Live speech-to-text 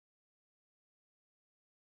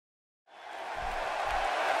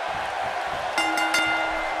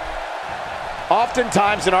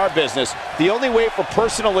Oftentimes in our business, the only way for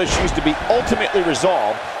personal issues to be ultimately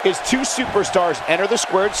resolved is two superstars enter the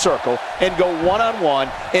squared circle and go one-on-one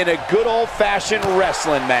in a good old-fashioned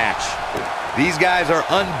wrestling match. These guys are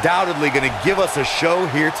undoubtedly going to give us a show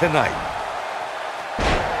here tonight.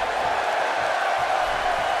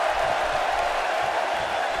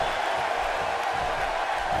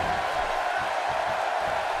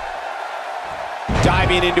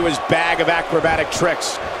 Diving into his bag of acrobatic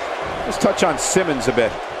tricks. Let's touch on Simmons a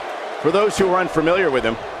bit. For those who are unfamiliar with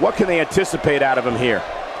him, what can they anticipate out of him here?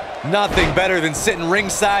 Nothing better than sitting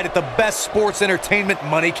ringside at the best sports entertainment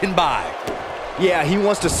money can buy. Yeah, he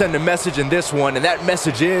wants to send a message in this one, and that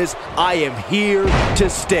message is, I am here to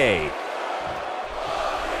stay.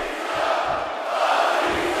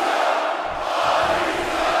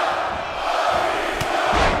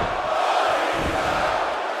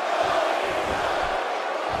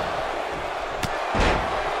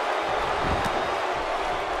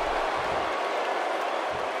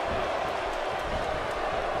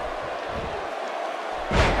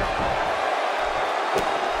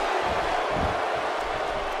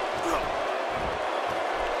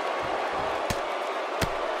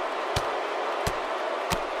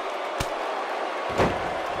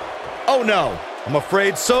 Oh no, I'm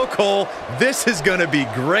afraid so, Cole. This is gonna be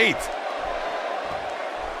great.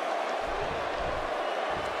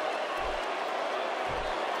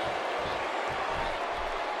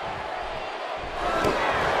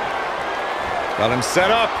 Got him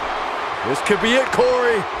set up. This could be it,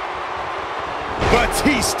 Corey.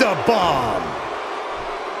 Batista bomb.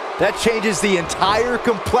 That changes the entire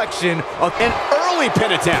complexion of An early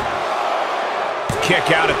pin attempt.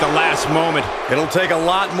 Kick out at the last moment. It'll take a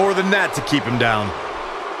lot more than that to keep him down.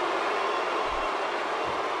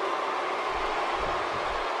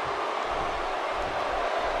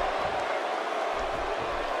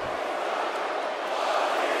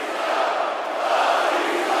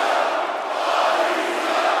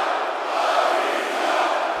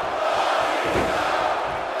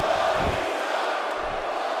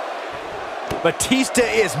 Batista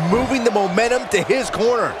is moving the momentum to his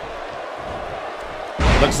corner.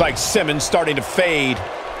 Looks like Simmons starting to fade.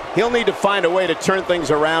 He'll need to find a way to turn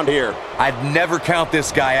things around here. I'd never count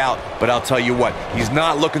this guy out, but I'll tell you what, he's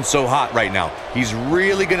not looking so hot right now. He's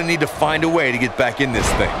really going to need to find a way to get back in this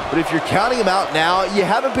thing. But if you're counting him out now, you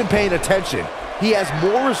haven't been paying attention. He has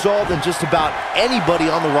more resolve than just about anybody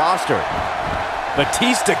on the roster.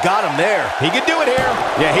 Batista got him there. He can do it here.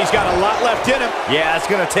 Yeah, he's got a lot left in him. Yeah, it's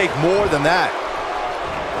going to take more than that.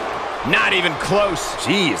 Not even close.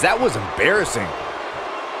 Jeez, that was embarrassing.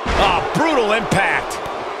 Oh, brutal impact.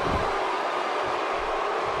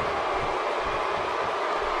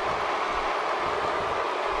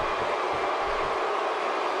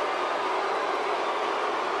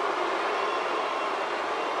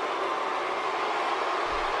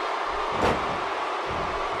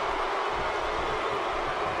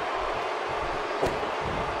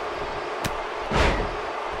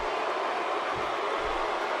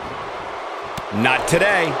 Not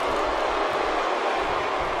today.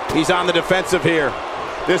 He's on the defensive here.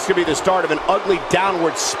 This could be the start of an ugly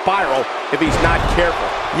downward spiral if he's not careful.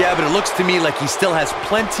 Yeah, but it looks to me like he still has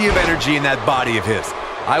plenty of energy in that body of his.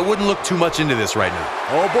 I wouldn't look too much into this right now.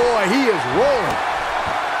 Oh boy, he is rolling.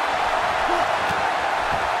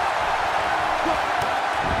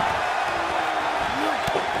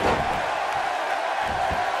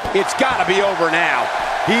 It's got to be over now.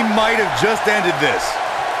 He might have just ended this.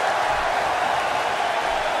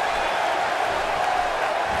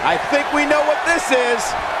 I think we know what this is.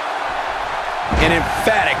 An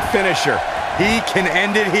emphatic finisher. He can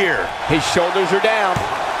end it here. His shoulders are down.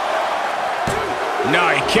 No,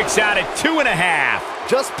 he kicks out at 2.5.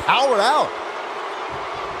 Just powered out.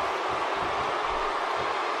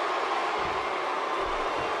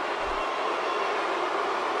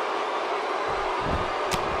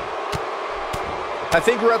 I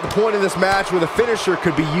think we're at the point in this match where the finisher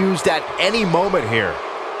could be used at any moment here.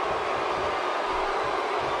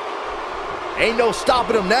 Ain't no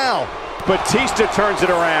stopping him now. Batista turns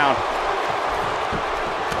it around.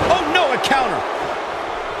 Oh no, a counter.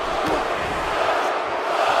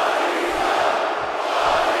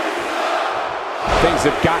 Things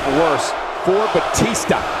have gotten worse for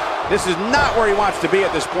Batista. This is not where he wants to be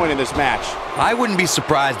at this point in this match. I wouldn't be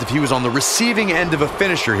surprised if he was on the receiving end of a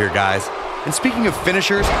finisher here, guys. And speaking of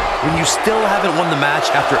finishers, when you still haven't won the match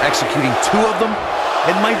after executing 2 of them,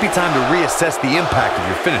 it might be time to reassess the impact of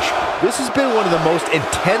your finisher. This has been one of the most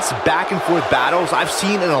intense back-and-forth battles I've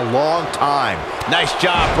seen in a long time. Nice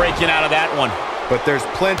job breaking out of that one. But there's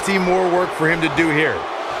plenty more work for him to do here.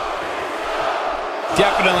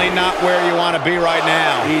 Definitely not where you want to be right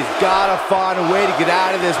now. He's got to find a way to get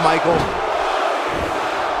out of this, Michael.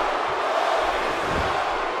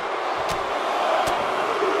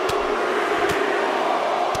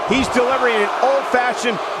 He's delivering an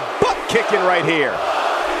old-fashioned butt kicking right here.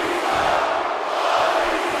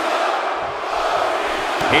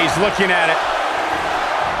 He's looking at it.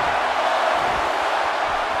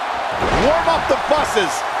 Warm up the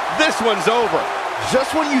buses. This one's over.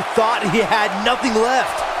 Just when you thought he had nothing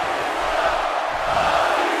left.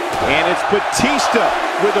 And it's Batista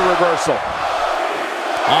with a reversal.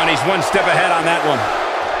 On, he's one step ahead on that one.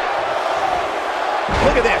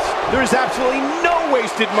 Look at this. There is absolutely no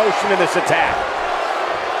wasted motion in this attack.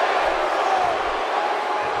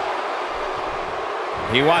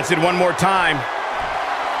 He wants it one more time.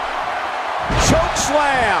 Choke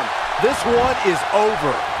slam. This one is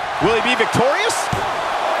over. Will he be victorious?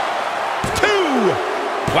 2.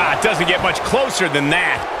 Wow, it doesn't get much closer than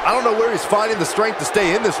that. I don't know where he's finding the strength to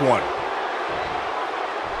stay in this one.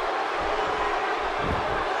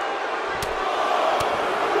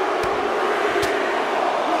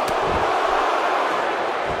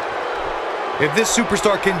 If this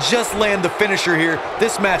superstar can just land the finisher here,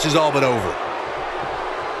 this match is all but over.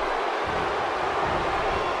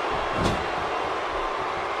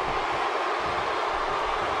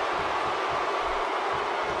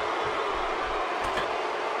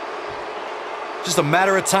 Just a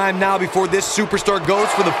matter of time now before this superstar goes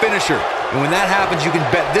for the finisher. And when that happens, you can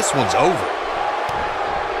bet this one's over.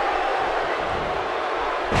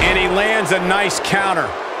 And he lands a nice counter.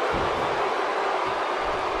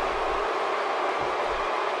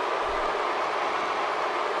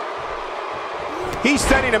 He's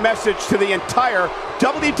sending a message to the entire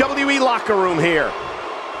WWE locker room here.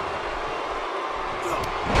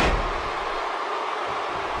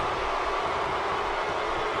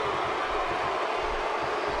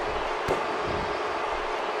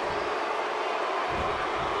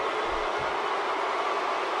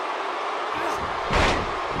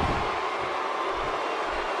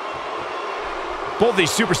 Both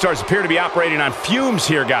these superstars appear to be operating on fumes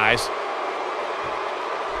here, guys.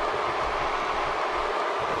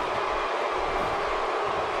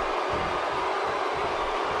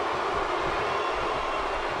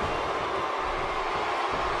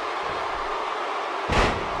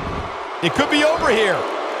 It could be over here.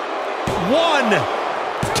 1,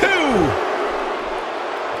 2.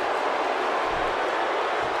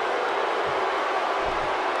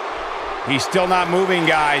 He's still not moving,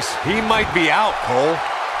 guys. He might be out, Cole.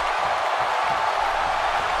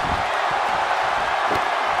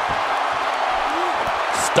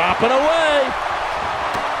 Stomping away.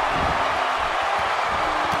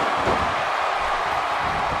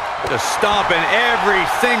 Just stomping every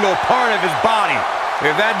single part of his body.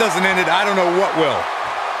 If that doesn't end it, I don't know what will.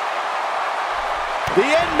 The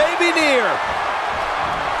end may be near.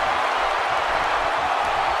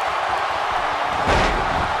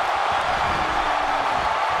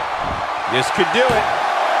 This could do it.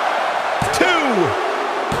 2.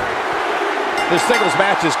 This singles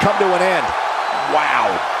match has come to an end.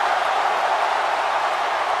 Wow.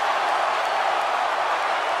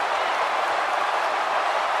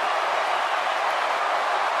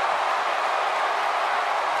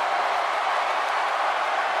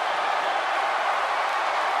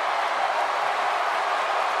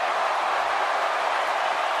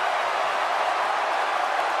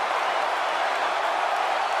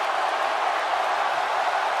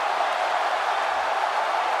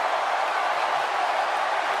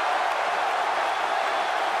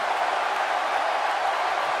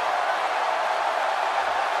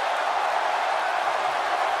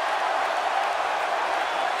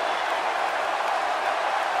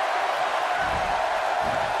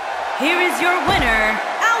 Here is your winner,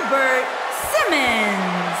 Albert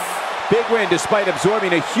Simmons. Big win despite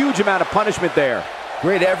absorbing a huge amount of punishment there.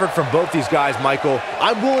 Great effort from both these guys, Michael.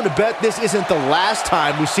 I'm willing to bet this isn't the last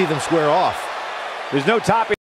time we see them square off. There's no topping